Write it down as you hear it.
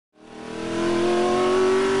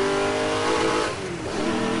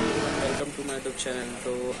Channel.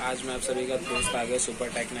 तो आज मैं आप सभी का दोस्त आ गया सुपर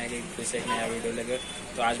टेक्नाइक फिर से एक नया वीडियो लेकर।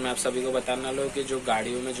 तो आज मैं आप सभी को बताना लो कि जो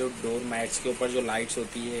गाड़ियों में जो डोर मैट्स के ऊपर जो लाइट्स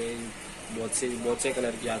होती है बहुत से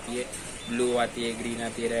कलर की आती है, ब्लू आती है, ग्रीन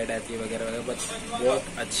आती है, रेड आती है वगैरह वगैरह। बट बहुत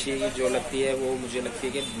अच्छी जो लगती है वो मुझे लगती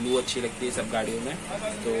है कि ब्लू अच्छी लगती है सब गाड़ियों में।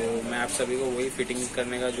 तो मैं आप सभी को वही फिटिंग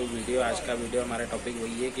करने का जो वीडियो, आज का वीडियो हमारा टॉपिक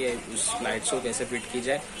वही है कि उस लाइट्स को कैसे फिट की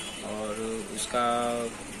जाए और उसका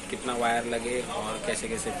कितना वायर लगे और कैसे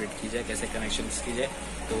कैसे फिट की जाए, कैसे कनेक्शंस की जाए।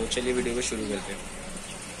 तो चलिए वीडियो को शुरू करते हैं।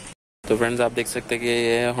 तो फ्रेंड्स, आप देख सकते हैं कि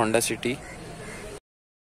ये है होंडा सिटी।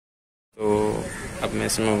 तो अब मैं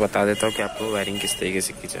इसमें बता देता हूँ कि आपको वायरिंग किस तरीके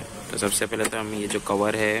से की जाए। तो सबसे पहले तो हम ये जो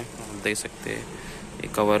कवर है आप देख सकते हैं, ये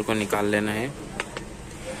कवर को निकाल लेना है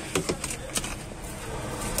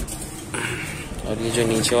और ये जो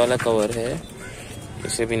नीचे वाला कवर है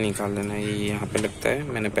इसे भी निकाल लेना है। ये यहाँ पे लगता है,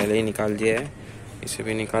 मैंने पहले ही निकाल दिया है, इसे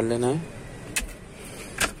भी निकाल लेना है।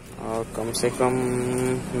 और कम से कम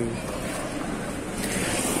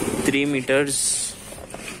 3 मीटर्स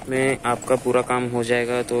में आपका पूरा काम हो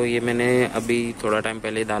जाएगा। तो ये मैंने अभी थोड़ा टाइम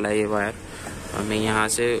पहले डाला है ये वायर। हमें यहाँ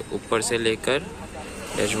से ऊपर से लेकर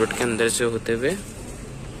डैशबोर्ड के अंदर से होते हुए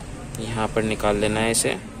यहाँ पर निकाल लेना है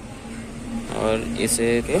इसे। और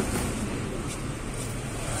इसे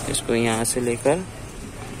इसको यहाँ से लेकर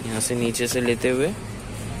यहाँ से नीचे से लेते हुए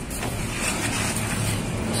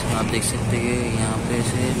आप देख सकते हैं कि यहाँ पे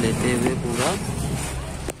से लेते हुए पूरा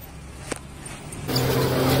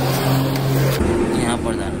यहाँ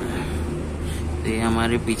पर डालना है। तो ये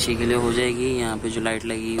हमारे पीछे के लिए हो जाएगी। यहाँ पे जो लाइट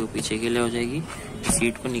लगी वो पीछे के लिए हो जाएगी।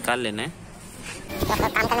 सीट को निकाल लेना है।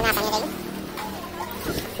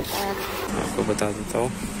 आपको बता देता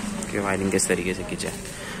हूँ कि वायरिंग किस तरीके से की जाए।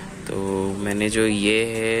 तो मैंने जो ये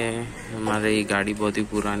है, हमारी गाड़ी बहुत ही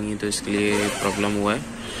पुरानी है तो इसके लिए प्रॉब्लम हुआ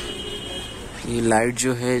है। ये लाइट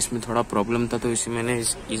जो है इसमें थोड़ा प्रॉब्लम था, तो इसे मैंने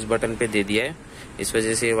इस बटन पे दे दिया है। इस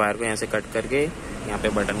वजह से वायर को यहाँ से कट करके यहाँ पे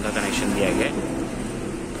बटन का कनेक्शन दिया गया है।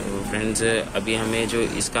 तो फ्रेंड्स, अभी हमें जो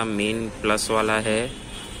इसका मेन प्लस वाला है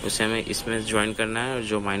उसे हमें इसमें ज्वाइन करना है, और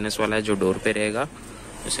जो माइनस वाला है जो डोर पे रहेगा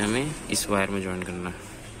उसे हमें इस वायर में ज्वाइन करना है।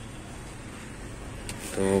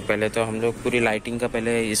 तो पहले तो हम लोग पूरी लाइटिंग का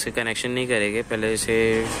पहले इससे कनेक्शन नहीं करेंगे, पहले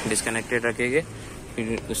इसे डिस्कनेक्टेड रखेंगे।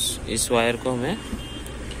 फिर इस वायर को हमें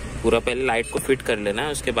पूरा पहले लाइट को फिट कर लेना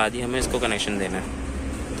है, उसके बाद ही हमें इसको कनेक्शन देना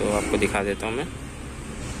है। तो आपको दिखा देता हूँ मैं।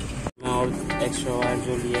 और एक्स्ट्रा वायर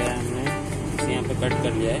जो लिया है हमने इसे यहाँ पे कट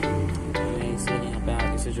कर लिया है। हमें इसे यहाँ पे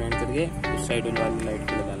आगे से ज्वाइन करके उस साइड वाली लाइट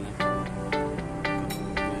को लगाना है।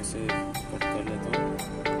 मैं इसे कट कर लेता हूँ।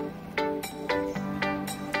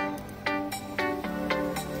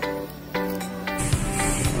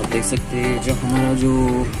 आप देख सकते हैं जो हमारा जो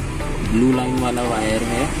ब्लू लाइन वाला वायर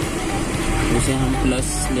है उसे हम प्लस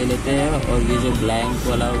ले लेते हैं, और ये जो ब्लैंक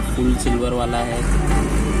वाला फुल सिल्वर वाला है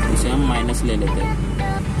उसे हम माइनस ले लेते हैं।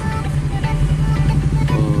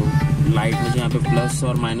 तो लाइट में जो यहाँ पे प्लस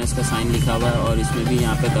और माइनस का साइन लिखा हुआ है, और इसमें भी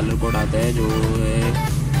यहाँ पे कलर कोड आता है जो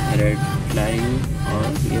है रेड लाइन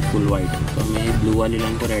और ये फुल वाइट। तो हमें ब्लू वाली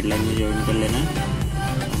लाइन को रेड लाइन में ज्वाइन कर लेना है,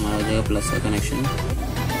 हमारा हो जाएगा प्लस का कनेक्शन।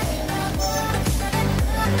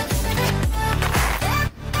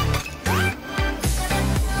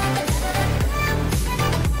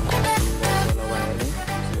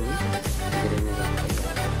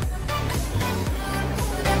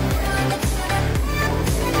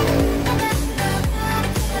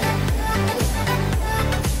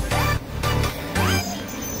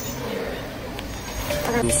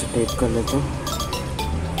 इसे टेप कर लेते हैं।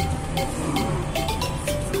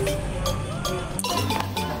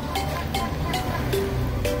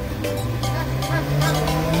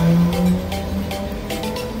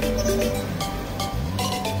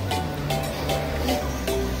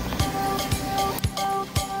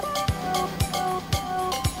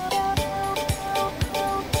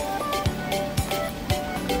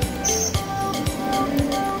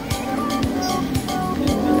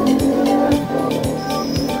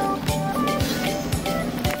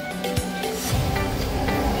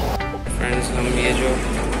 हम ये जो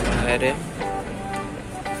वायर है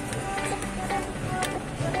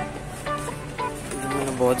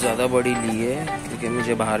मैंने बहुत ज़्यादा बड़ी ली है, क्योंकि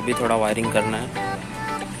मुझे बाहर भी थोड़ा वायरिंग करना है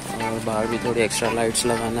और बाहर भी थोड़ी एक्स्ट्रा लाइट्स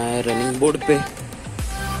लगाना है रनिंग बोर्ड पे।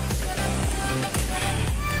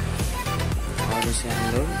 और इसे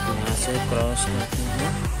हम लोग यहाँ से क्रॉस करते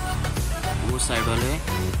हैं वो साइड वाले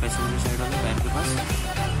पैसेंजर साइड वाले वायर के पास,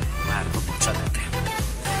 वायर को पहुँचा देते हैं।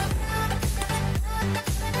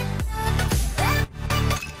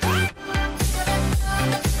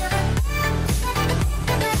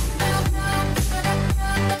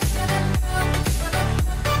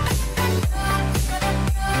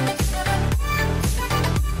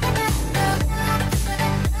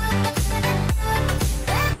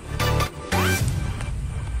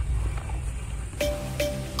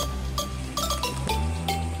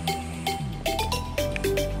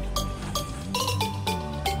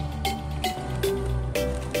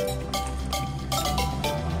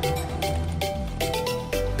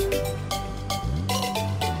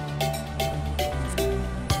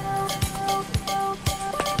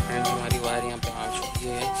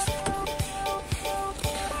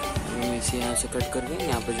 इसे यहाँ से कट करके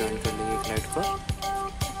यहाँ पे ज्वाइन कर लेंगे एक लाइट को।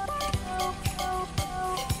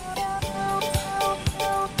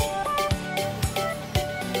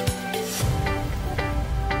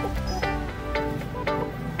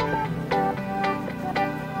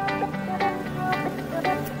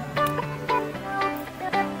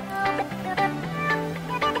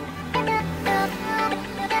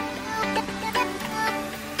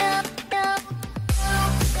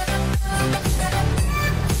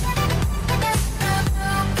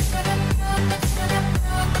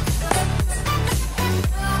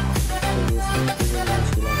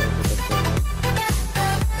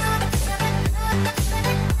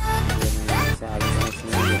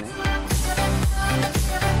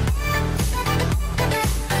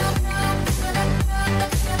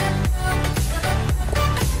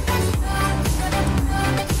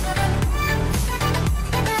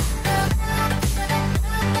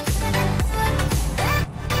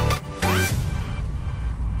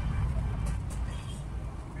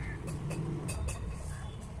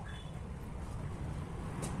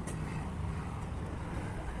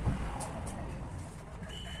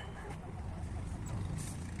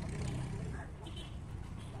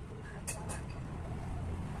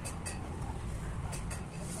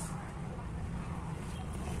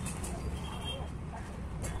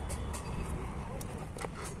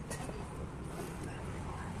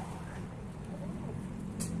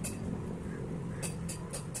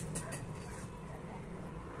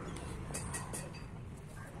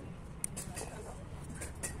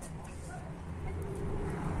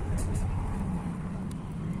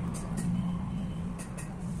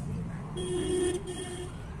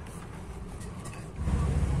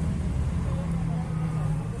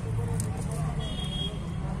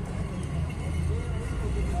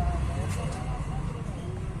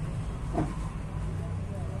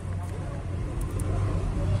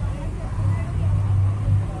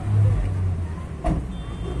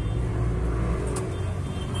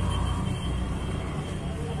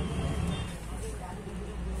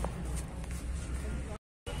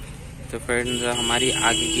 तो फ्रेंड्स हमारी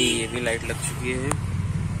आगे की ये भी लाइट लग चुकी है।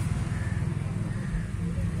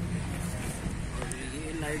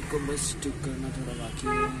 ये लाइट को बस ठीक करना थोड़ा बाकी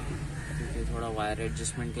है, क्योंकि थोड़ा वायर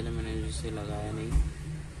एडजस्टमेंट के लिए मैंने इसे लगाया नहीं।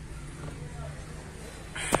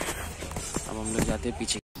 अब हम लोग जाते हैं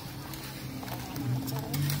पीछे।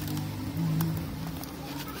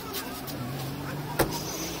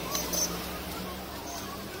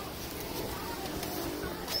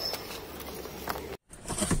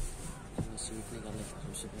 सीट निकाले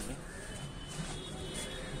सबसे पहले।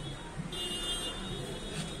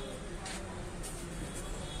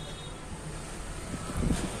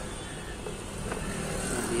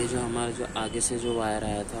 ये जो हमारा जो आगे से जो वायर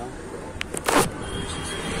आया था,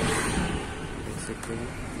 देख सकते हैं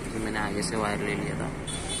कि मैंने आगे से वायर ले लिया था,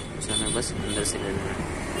 उसे हमें बस अंदर से ले लेना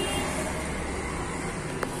है।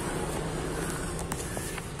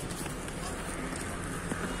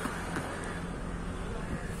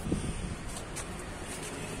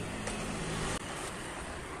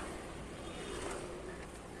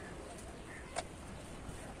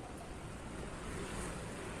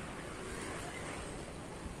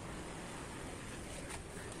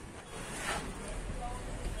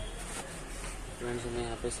 फ्रेंड्स हमें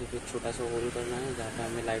यहाँ पे सिर्फ एक छोटा सा होल करना है जहाँ पे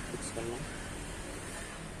हमें लाइट फिक्स करना है।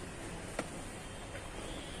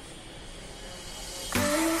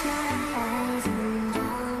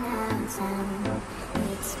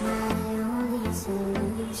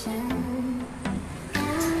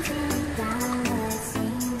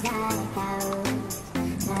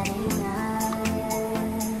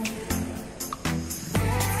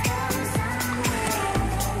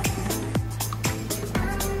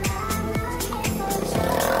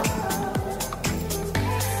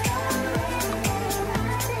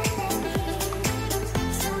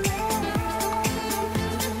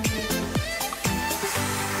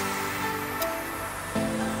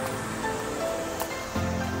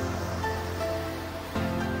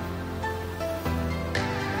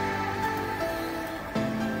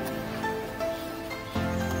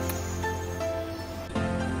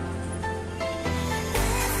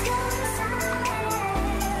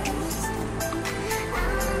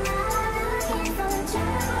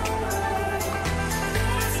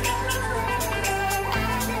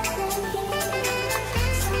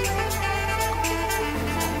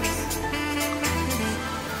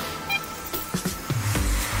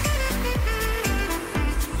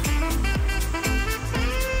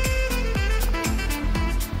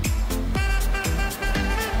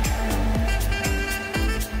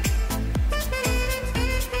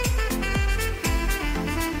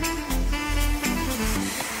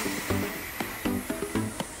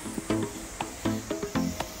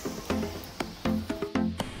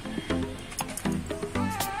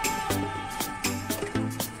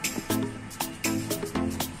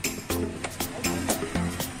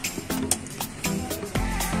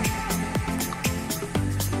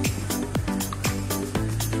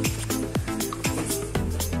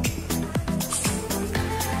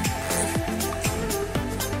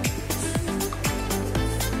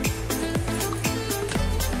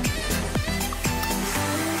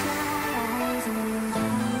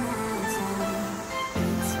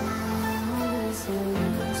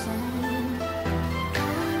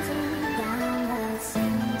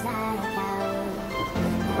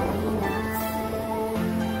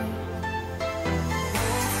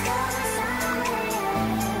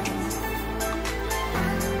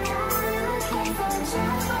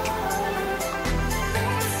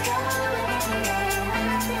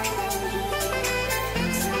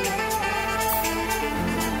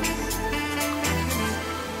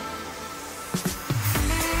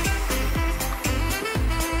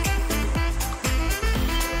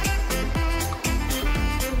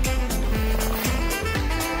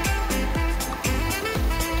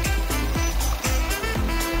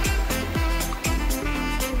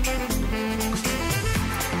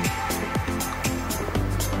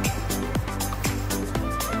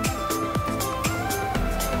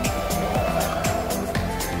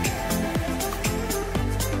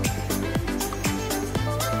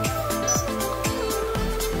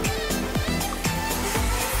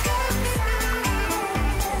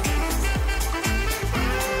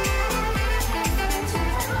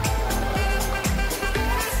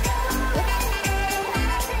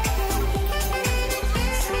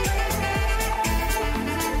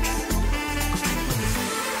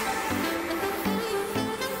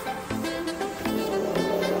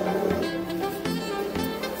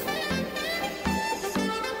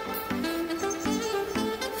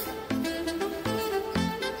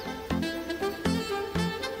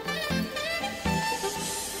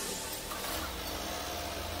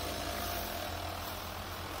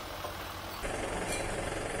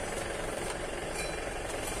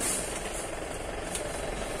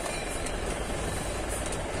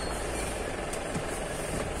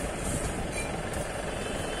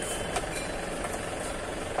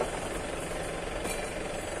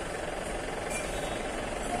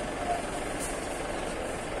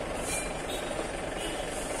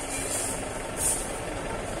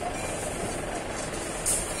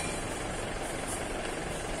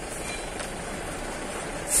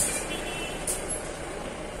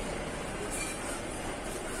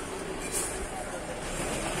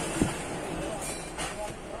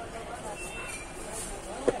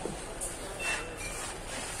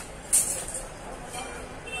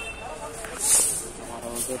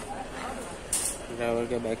 ड्राइवर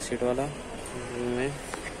के बैक सीट वाला में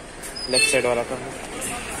लेफ्ट साइड वाला का है।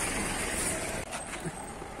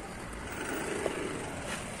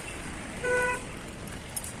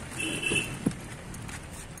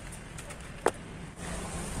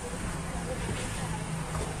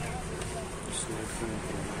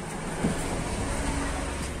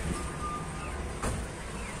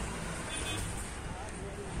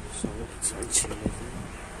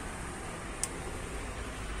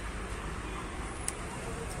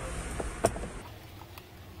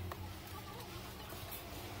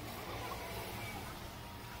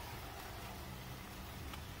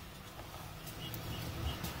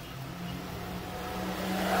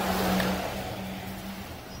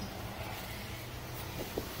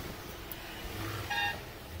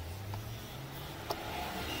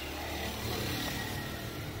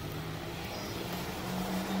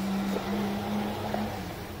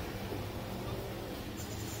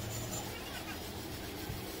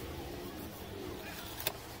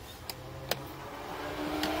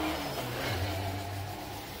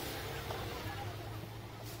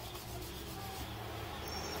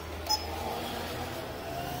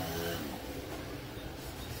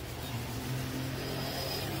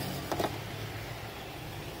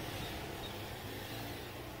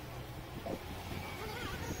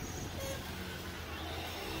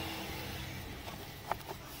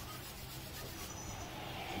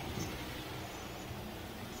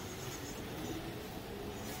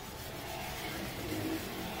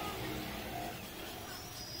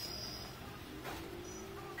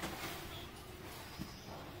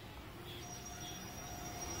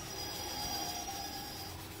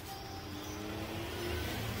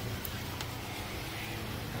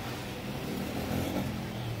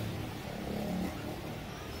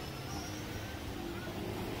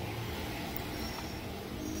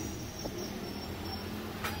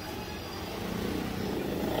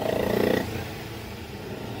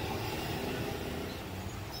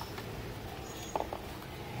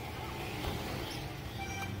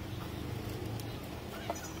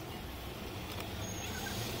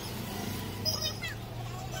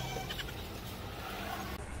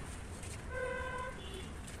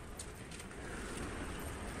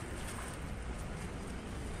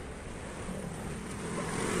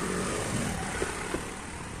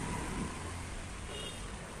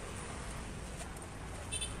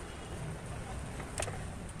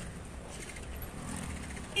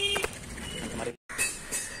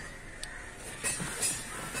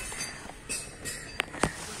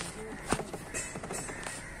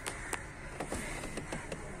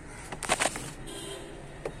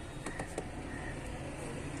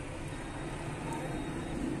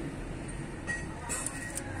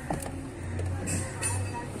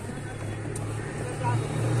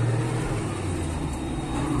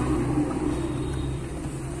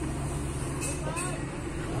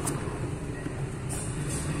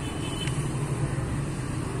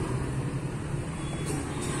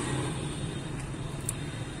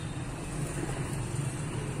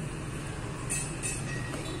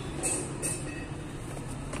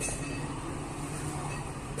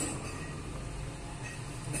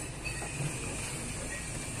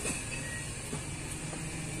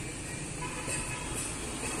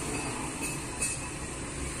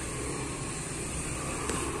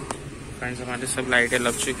 फ्रेंड्स हमारे सब लाइटें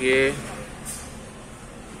लग चुकी है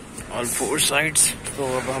ऑल 4 साइड्स। तो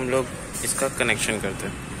अब हम लोग इसका कनेक्शन करते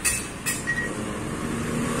हैं।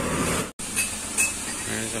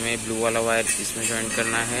 फ्रेंड्स हमें ब्लू वाला वायर इसमें ज्वाइन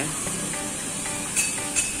करना है,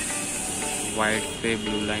 वाइट पे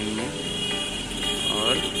ब्लू लाइन में,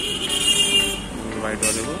 और वाइट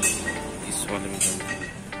वाले को इस वाले में ज्वाइन करना है।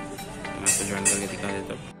 मैं आपको ज्वाइन करके दिखा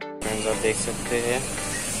देता हूँ। फ्रेंड्स आप देख सकते हैं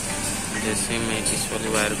जैसे मैं इस वाले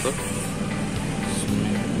वायर को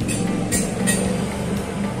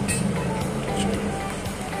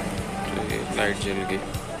लाइट जल गई।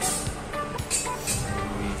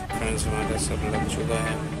 फ्रेंड्स हमारा सब लग चुका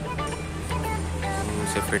है, हम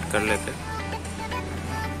इसे फिट कर लेते हैं।